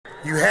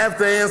You have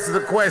to answer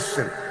the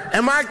question.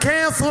 Am I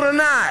canceled or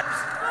not?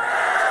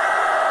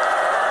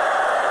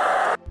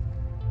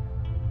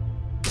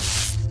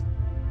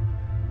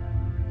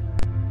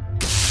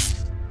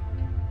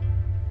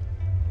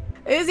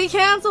 Is he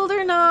canceled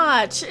or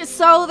not?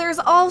 So there's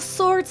all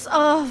sorts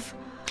of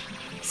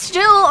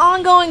still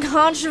ongoing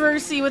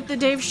controversy with the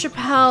Dave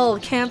Chappelle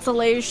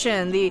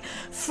cancellation. The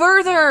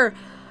further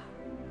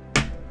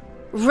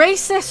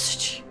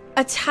racist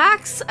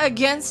attacks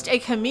against a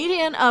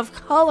comedian of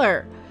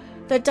color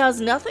that does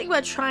nothing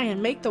but try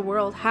and make the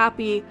world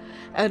happy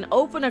and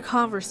open a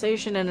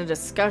conversation and a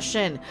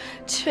discussion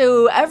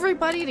to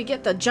everybody to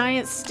get the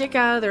giant stick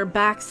out of their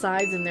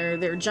backsides and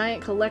their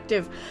giant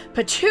collective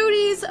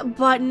patooties.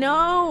 But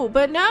no,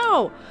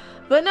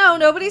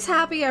 nobody's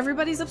happy.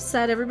 Everybody's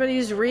upset.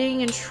 Everybody's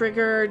ringing and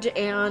triggered,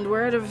 and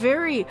we're at a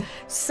very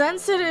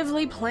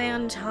sensitively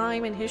planned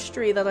time in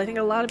history that I think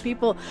a lot of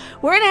people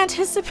weren't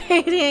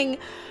anticipating,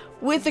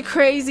 with the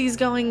crazies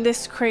going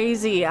this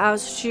crazy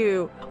as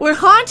to... We're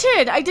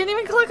haunted! I didn't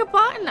even click a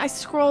button. I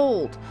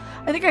scrolled.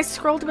 I think I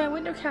scrolled to my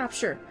window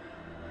capture.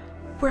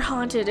 We're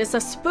haunted. It's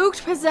a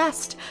spooked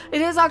possessed.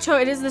 It is October.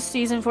 It is the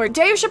season for it.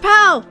 Dave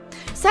Chappelle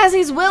says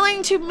he's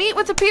willing to meet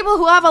with the people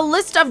who have a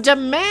list of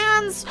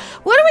demands.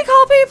 What do we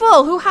call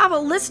people who have a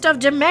list of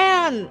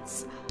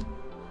demands?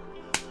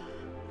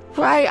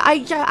 Right,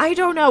 I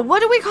don't know. What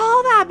do we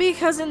call that?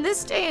 Because in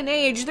this day and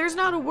age, there's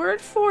not a word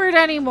for it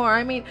anymore.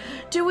 I mean,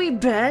 do we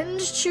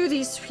bend to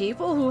these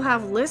people who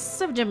have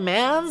lists of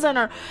demands and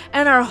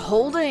are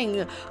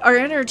holding our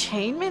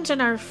entertainment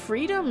and our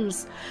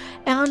freedoms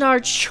and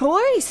our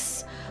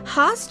choice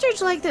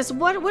hostage like this?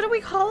 What do we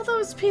call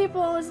those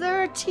people? Is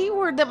there a T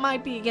word that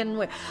might begin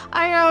with?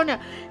 I don't know.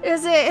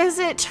 Is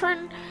it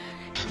turn...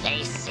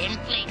 They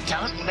simply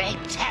don't make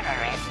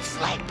terrorists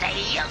like they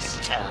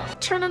used to.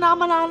 Turn an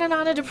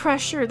on to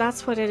pressure.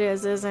 That's what it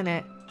is, isn't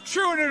it?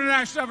 True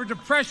international effort to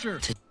pressure.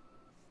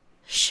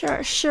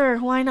 Sure,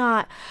 why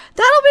not?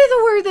 That'll be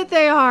the word that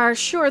they are.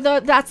 Sure,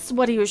 that's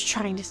what he was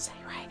trying to say,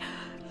 right?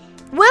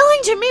 Willing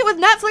to meet with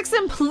Netflix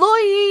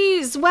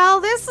employees.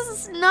 Well, this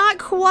is not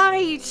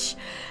quite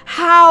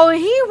how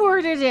he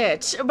worded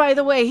it. By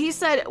the way, he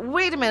said,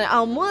 wait a minute,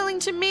 I'm willing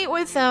to meet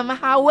with them,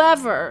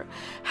 however,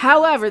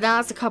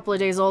 that's a couple of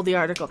days old, the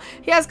article.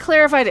 He has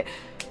clarified it.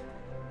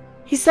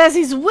 He says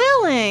he's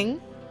willing,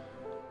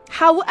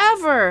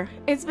 however,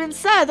 it's been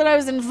said that I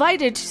was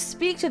invited to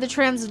speak to the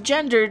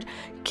transgendered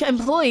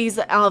employees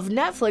of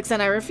Netflix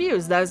and I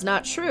refused. That is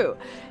not true.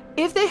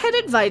 If they had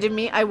invited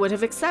me, I would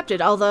have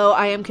accepted, although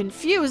I am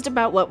confused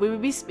about what we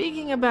would be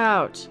speaking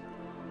about.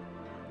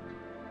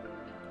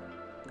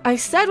 I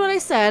said what I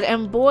said,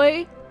 and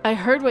boy, I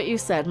heard what you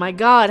said. My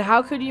God,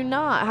 how could you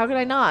not? How could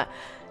I not?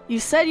 You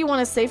said you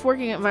want a safe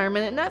working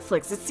environment at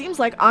Netflix. It seems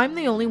like I'm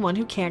the only one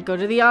who can't go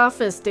to the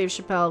office, Dave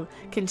Chappelle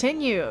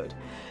continued.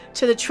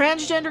 To the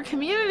transgender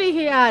community,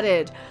 he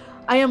added,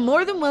 I am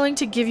more than willing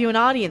to give you an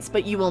audience,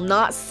 but you will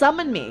not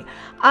summon me.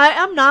 I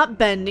am not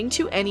bending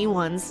to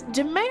anyone's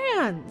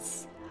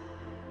demands.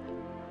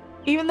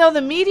 Even though the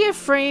media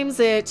frames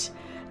it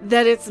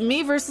that it's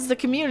me versus the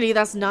community,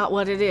 that's not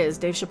what it is,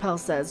 Dave Chappelle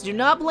says. Do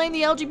not blame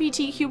the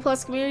LGBTQ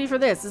plus community for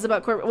this. This is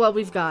about corporate... Well,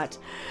 we've got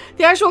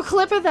the actual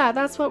clip of that.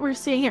 That's what we're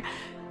seeing here.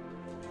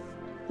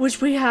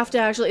 Which we have to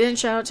actually... And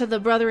shout out to the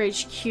Brother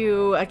HQ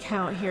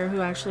account here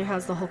who actually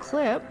has the whole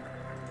clip.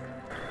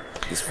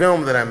 This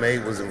film that I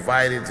made was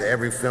invited to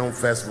every film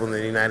festival in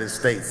the United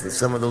States, and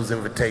some of those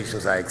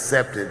invitations I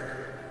accepted.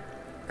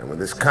 And when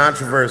this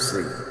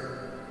controversy...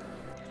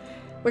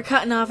 We're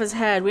cutting off his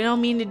head. We don't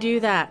mean to do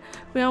that.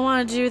 We don't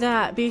want to do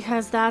that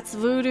because that's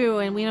voodoo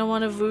and we don't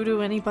want to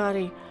voodoo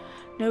anybody.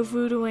 No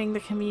voodooing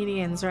the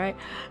comedians, right?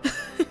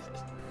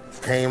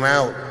 came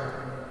out.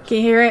 Can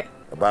you hear it?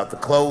 About the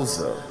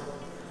close-up.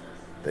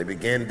 They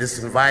began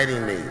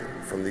disinviting me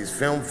from these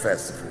film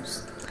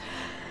festivals.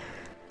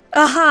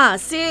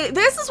 See,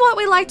 this is what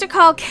we like to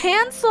call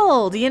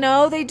canceled. You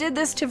know, they did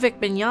this to Vic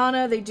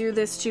Mignogna. They do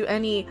this to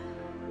any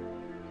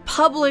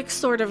public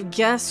sort of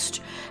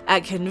guest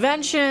at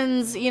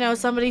conventions, you know,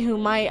 somebody who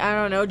might, I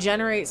don't know,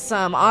 generate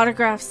some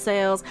autograph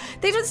sales.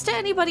 They do this to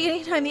anybody,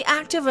 anytime. The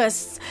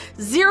activists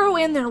zero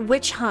in their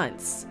witch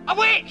hunts. A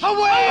witch! A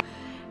witch!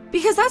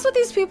 Because that's what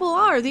these people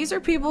are. These are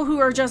people who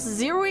are just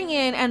zeroing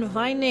in and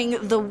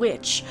finding the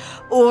witch,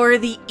 or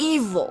the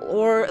evil,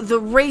 or the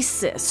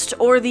racist,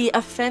 or the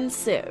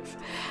offensive.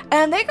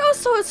 And they go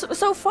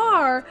so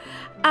far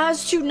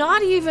as to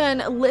not even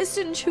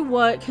listen to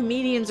what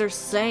comedians are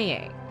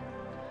saying.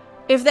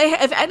 If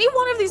any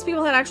one of these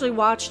people had actually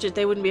watched it,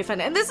 they wouldn't be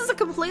offended. And this is a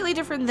completely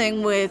different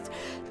thing with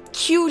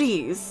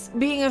cuties.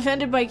 Being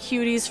offended by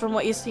cuties from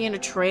what you see in a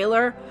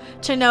trailer,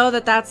 to know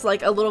that that's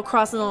like a little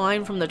crossing the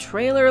line from the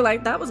trailer.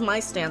 Like, that was my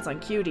stance on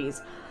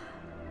cuties.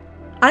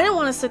 I didn't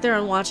want to sit there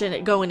and watch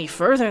it go any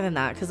further than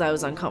that because I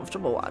was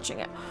uncomfortable watching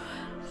it.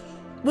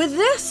 With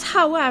this,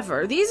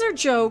 however, these are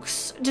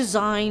jokes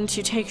designed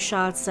to take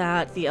shots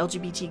at the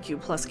LGBTQ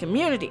plus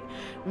community,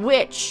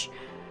 which,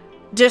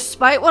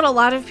 despite what a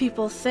lot of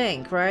people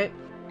think, right?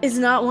 is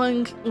not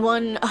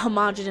one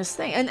homogenous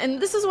thing. And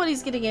this is what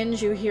he's getting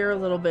into here a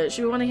little bit.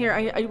 Should we want to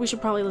hear? We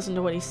should probably listen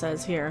to what he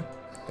says here.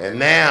 And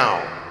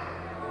now,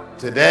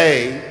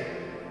 today,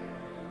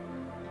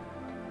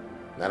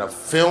 not a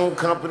film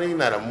company,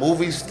 not a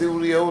movie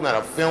studio, not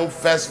a film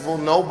festival,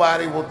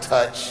 nobody will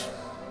touch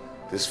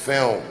this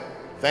film.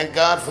 Thank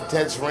God for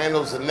Ted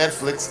Sarandos and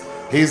Netflix.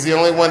 He's the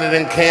only one that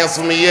didn't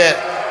cancel me yet.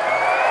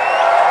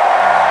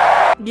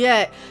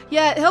 Yeah,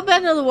 he'll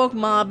bend to the woke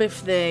mob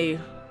if they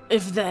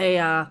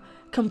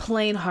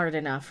complain hard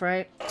enough,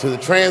 right? To the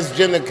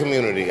transgender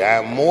community,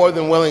 I am more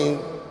than willing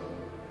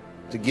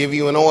to give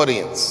you an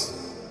audience,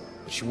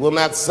 but you will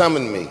not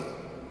summon me.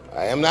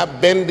 I am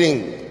not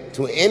bending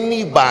to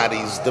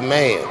anybody's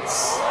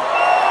demands.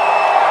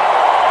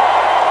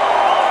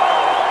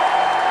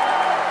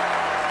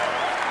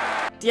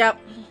 Yep,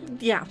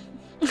 yeah.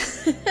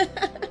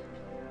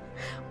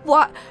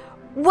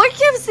 What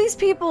gives these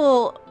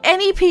people,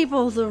 any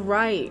people, the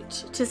right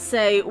to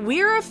say,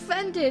 we're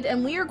offended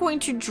and we are going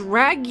to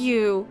drag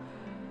you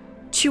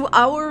to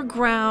our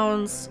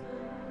grounds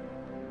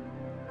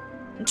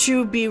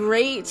to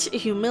berate,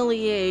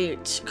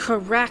 humiliate,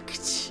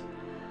 correct,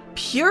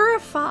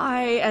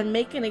 purify, and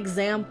make an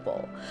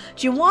example?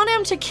 Do you want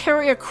him to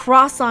carry a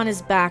cross on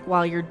his back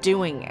while you're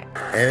doing it?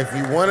 And if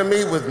you want to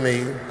meet with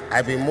me,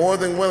 I'd be more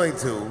than willing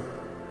to,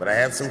 but I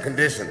have some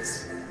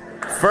conditions.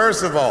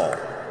 First of all,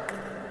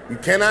 you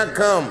cannot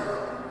come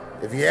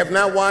if you have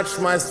not watched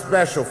my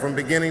special from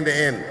beginning to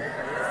end.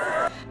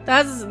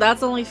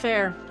 That's only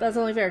fair. That's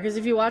only fair, because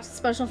if you watch the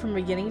special from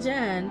beginning to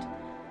end,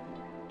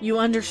 you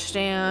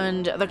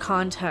understand the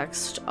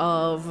context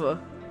of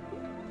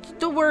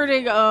the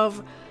wording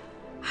of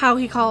how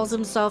he calls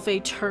himself a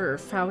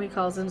TERF, how he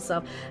calls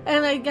himself,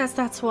 and I guess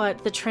that's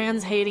what the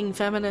trans-hating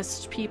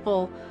feminist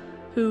people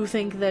who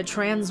think that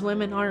trans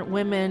women aren't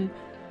women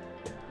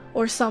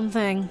or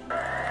something.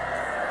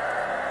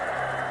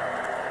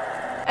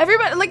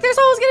 Everybody, like, there's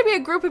always going to be a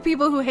group of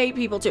people who hate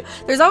people too.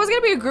 There's always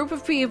going to be a group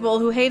of people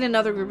who hate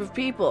another group of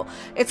people.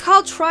 It's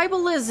called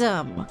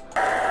tribalism.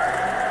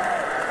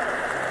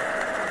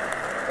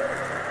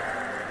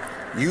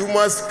 You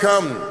must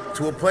come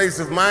to a place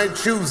of my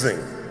choosing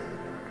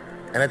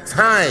and a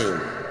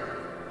time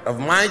of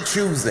my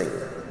choosing.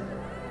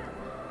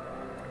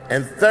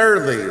 And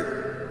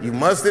thirdly, you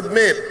must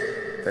admit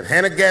that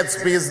Hannah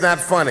Gadsby is not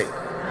funny.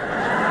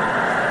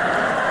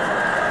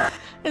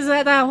 Is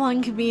that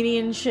one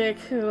comedian chick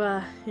who,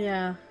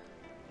 yeah.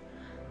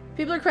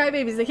 People are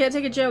crybabies. They can't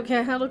take a joke,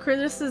 can't handle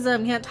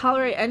criticism, can't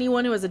tolerate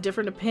anyone who has a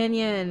different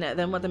opinion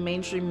than what the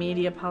mainstream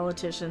media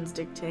politicians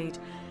dictate.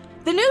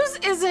 The news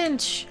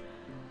isn't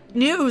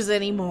news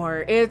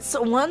anymore. It's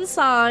one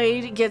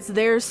side gets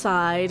their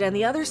side, and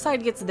the other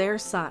side gets their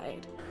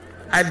side.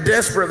 I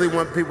desperately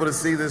want people to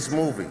see this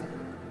movie.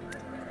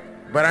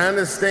 But I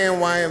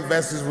understand why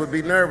investors would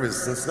be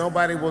nervous. Since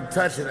nobody will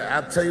touch it,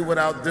 I'll tell you what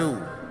I'll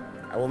do.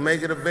 I will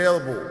make it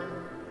available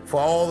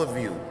for all of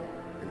you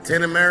in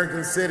 10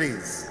 American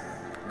cities,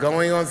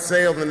 going on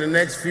sale in the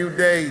next few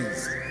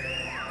days.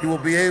 You will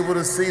be able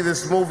to see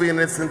this movie in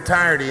its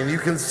entirety, and you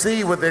can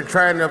see what they're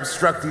trying to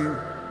obstruct you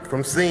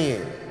from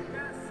seeing.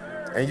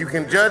 And you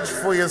can judge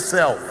for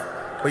yourself,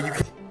 but you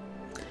can't.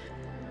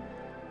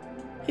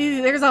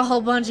 There's a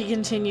whole bunch he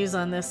continues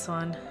on this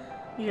one.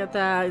 You got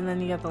that, and then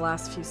you got the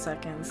last few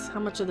seconds. How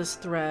much of this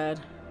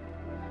thread?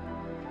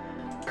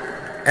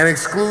 And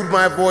exclude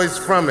my voice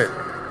from it.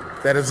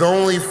 That is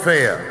only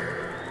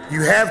fair.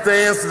 You have to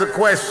answer the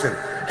question,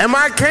 am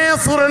I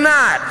canceled or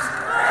not?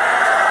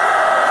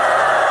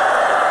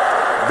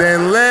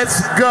 Then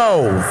let's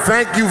go.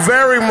 Thank you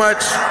very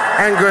much,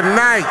 and good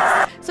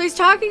night. So he's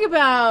talking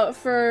about,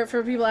 for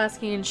people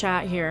asking in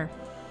chat here,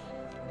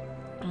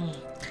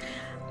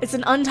 it's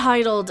an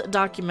untitled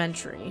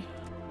documentary.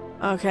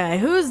 Okay,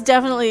 who's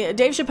definitely,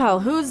 Dave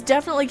Chappelle, who's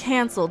definitely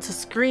canceled to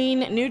screen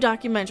new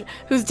documentary?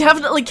 Who's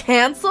definitely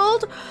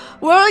canceled?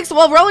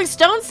 Well, Rolling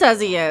Stone says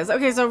he is.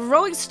 Okay, so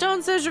Rolling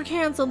Stone says you're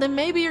canceled, then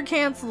maybe you're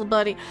canceled,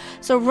 buddy.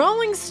 So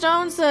Rolling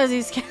Stone says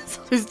he's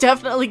canceled, who's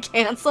definitely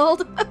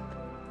canceled?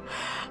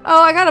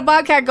 Oh, I got a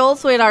Bobcat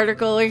Goldthwait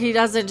article where he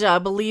doesn't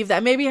believe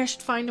that. Maybe I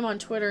should find him on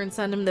Twitter and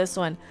send him this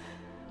one.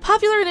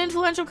 Popular and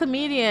influential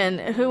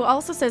comedian who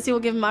also says he will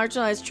give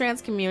marginalized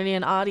trans community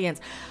an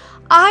audience.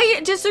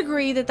 I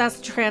disagree that that's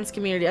the trans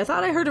community. I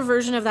thought I heard a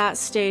version of that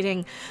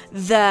stating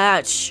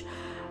that...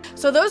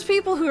 So those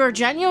people who are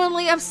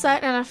genuinely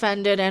upset and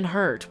offended and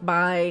hurt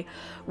by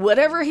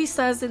whatever he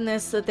says in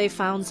this that they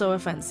found so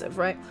offensive,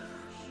 right?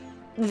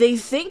 They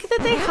think that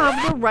they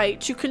have the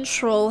right to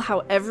control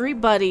how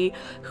everybody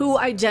who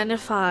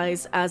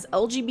identifies as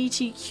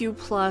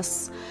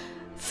LGBTQ+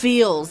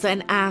 feels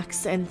and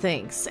acts and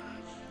thinks.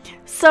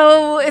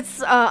 So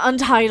it's an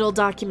untitled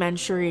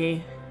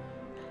documentary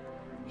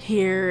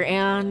here,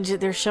 and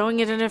they're showing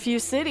it in a few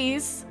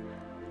cities.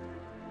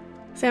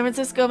 San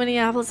Francisco,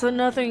 Minneapolis, so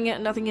nothing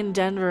in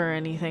Denver or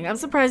anything. I'm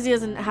surprised he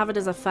doesn't have it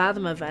as a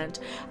Fathom event.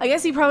 I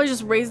guess he probably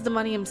just raised the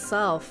money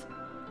himself.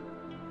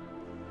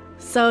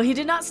 So he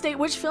did not state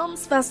which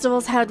films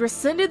festivals had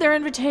rescinded their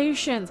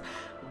invitations.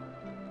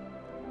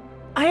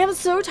 I am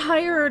so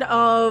tired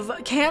of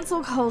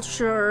cancel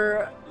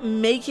culture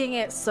making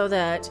it so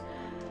that,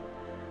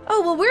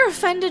 oh, well, we're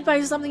offended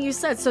by something you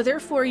said, so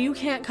therefore you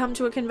can't come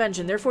to a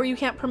convention, therefore you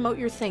can't promote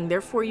your thing,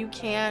 therefore you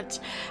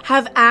can't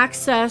have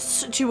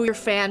access to your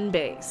fan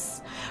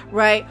base,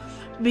 right?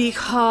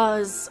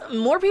 Because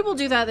more people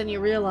do that than you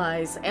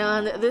realize,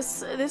 and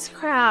this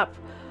crap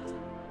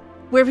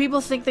where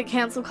people think that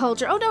cancel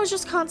culture, oh no, it's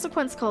just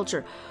consequence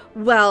culture.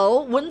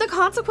 Well, wouldn't the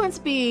consequence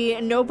be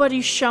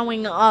nobody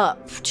showing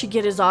up to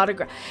get his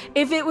autograph?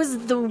 If it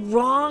was the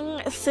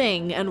wrong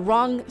thing and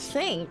wrong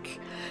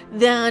think,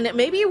 then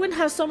maybe you wouldn't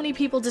have so many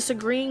people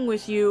disagreeing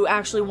with you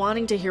actually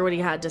wanting to hear what he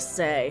had to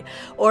say,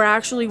 or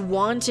actually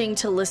wanting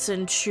to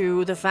listen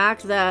to the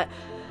fact that,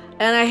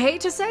 and I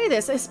hate to say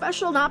this,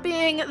 especially not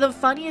being the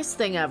funniest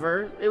thing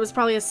ever, it was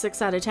probably a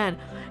 6 out of 10.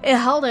 It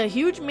held a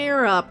huge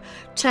mirror up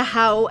to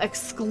how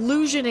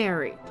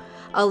exclusionary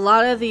a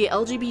lot of the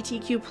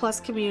LGBTQ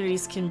plus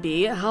communities can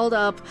be. It held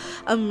up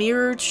a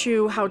mirror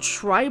to how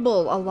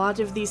tribal a lot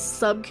of these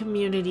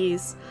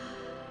sub-communities,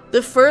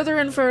 the further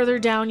and further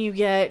down you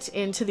get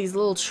into these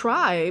little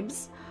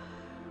tribes,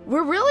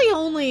 we're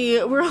only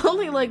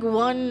like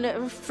one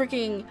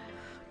freaking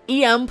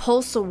EM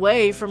pulse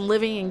away from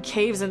living in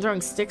caves and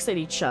throwing sticks at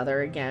each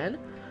other again,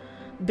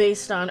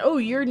 based on, oh,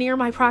 you're near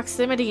my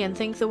proximity and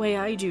think the way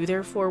I do,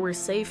 therefore we're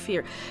safe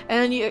here.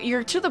 And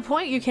you're to the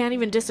point you can't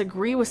even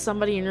disagree with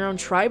somebody in your own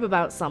tribe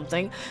about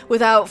something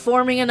without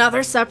forming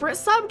another separate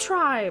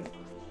sub-tribe.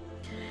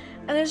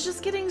 And it's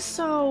just getting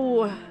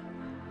so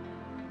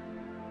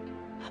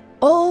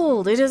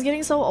old. It is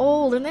getting so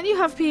old. And then you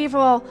have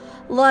people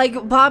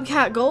like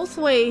Bobcat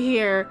Goldthwait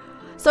here.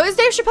 So is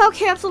Dave Chappelle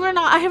canceled or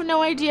not? I have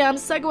no idea. I'm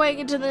segueing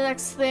into the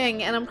next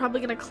thing, and I'm probably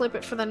going to clip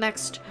it for the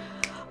next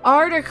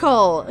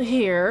article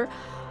here.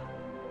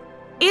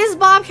 Is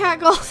Bobcat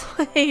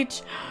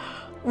Goldthwait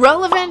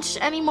relevant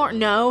anymore?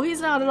 No, he's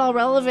not at all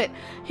relevant.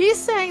 He's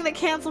saying that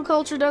cancel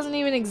culture doesn't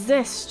even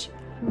exist.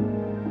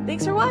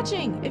 Thanks for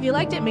watching. If you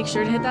liked it, make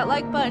sure to hit that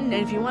like button,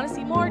 and if you want to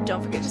see more,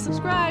 don't forget to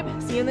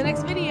subscribe. See you in the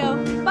next video.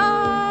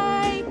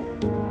 Bye!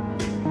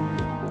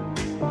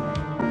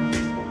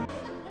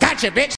 Gotcha, bitch!